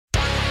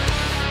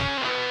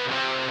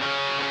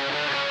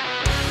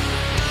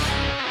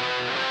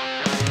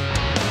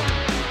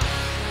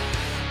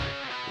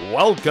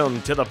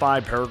Welcome to the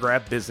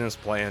 5-Paragraph Business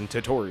Plan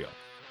tutorial.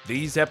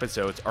 These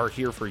episodes are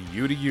here for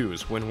you to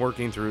use when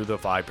working through the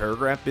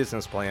 5-Paragraph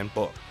Business Plan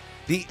book,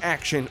 the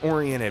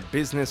action-oriented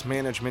business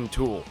management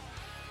tool.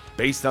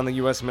 Based on the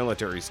U.S.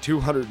 military's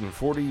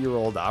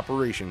 240-year-old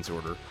operations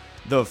order,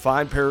 the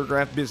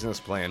 5-Paragraph Business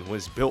Plan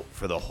was built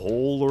for the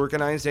whole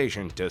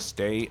organization to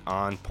stay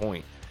on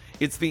point.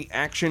 It's the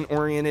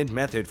action-oriented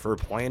method for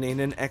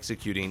planning and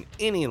executing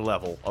any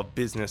level of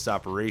business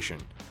operation.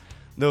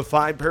 The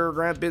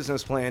 5-Paragraph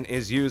Business Plan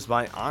is used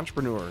by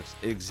entrepreneurs,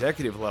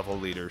 executive-level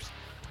leaders,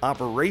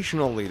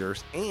 operational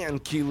leaders,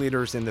 and key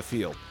leaders in the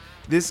field.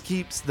 This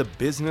keeps the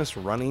business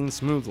running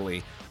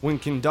smoothly when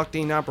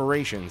conducting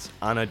operations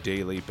on a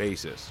daily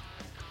basis.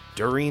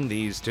 During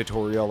these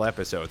tutorial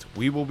episodes,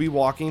 we will be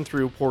walking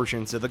through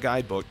portions of the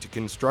guidebook to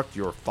construct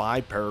your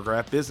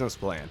 5-Paragraph Business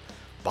Plan.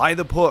 Buy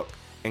the book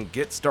and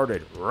get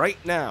started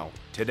right now,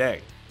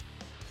 today.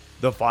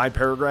 The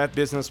 5-Paragraph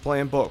Business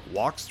Plan book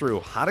walks through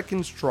how to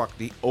construct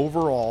the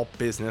overall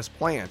business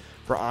plan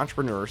for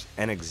entrepreneurs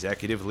and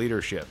executive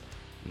leadership,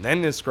 and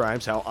then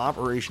describes how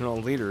operational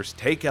leaders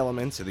take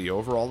elements of the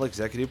overall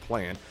executive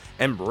plan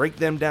and break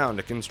them down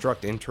to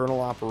construct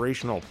internal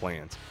operational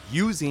plans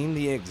using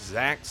the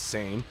exact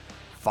same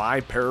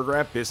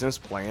 5-Paragraph Business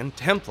Plan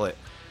template.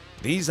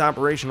 These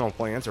operational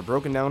plans are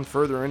broken down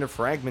further into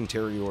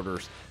fragmentary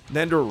orders,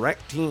 then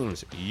direct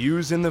teams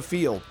use in the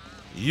field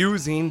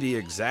using the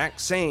exact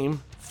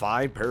same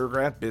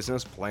 5-Paragraph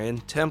Business Plan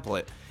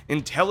template.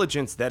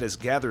 Intelligence that is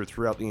gathered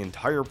throughout the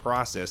entire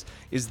process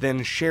is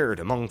then shared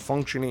among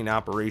functioning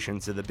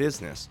operations of the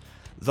business,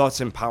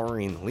 thus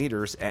empowering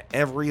leaders at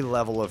every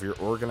level of your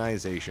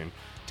organization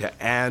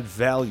to add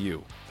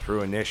value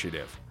through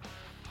initiative.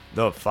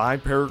 The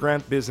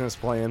 5-Paragraph Business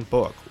Plan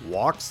book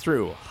walks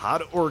through how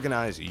to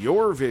organize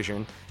your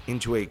vision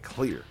into a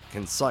clear,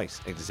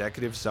 concise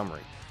executive summary,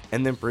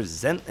 and then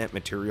present that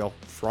material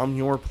from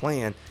your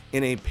plan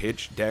in a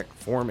pitch deck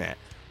format,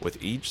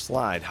 with each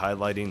slide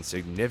highlighting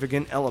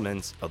significant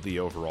elements of the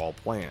overall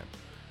plan.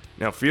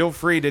 Now feel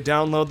free to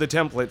download the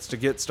templates to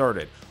get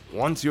started.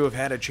 Once you have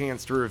had a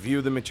chance to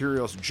review the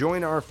materials,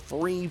 join our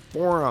free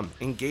forum,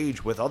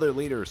 engage with other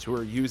leaders who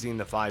are using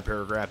the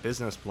 5-Paragraph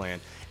Business Plan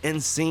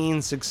and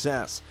seeing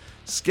success.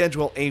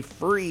 Schedule a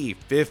free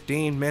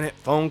 15-minute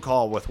phone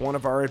call with one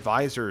of our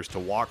advisors to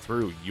walk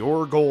through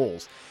your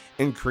goals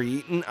and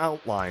create an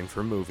outline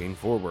for moving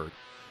forward.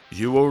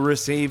 You will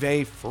receive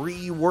a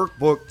free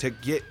workbook to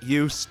get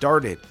you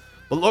started.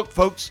 But look,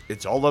 folks,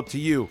 it's all up to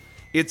you.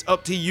 It's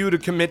up to you to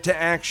commit to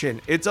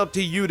action. It's up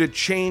to you to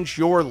change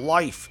your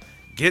life.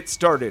 Get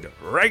started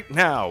right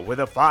now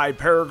with a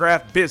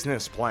 5-Paragraph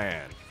Business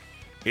Plan.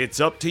 It's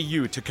up to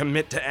you to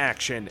commit to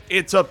action.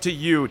 It's up to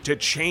you to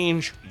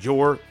change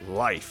your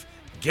life.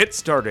 Get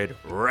started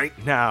right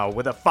now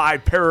with a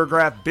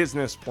 5-Paragraph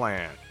Business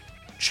Plan.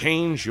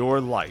 Change your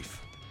life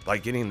by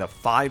getting the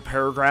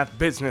 5-Paragraph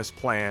Business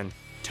Plan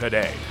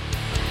today.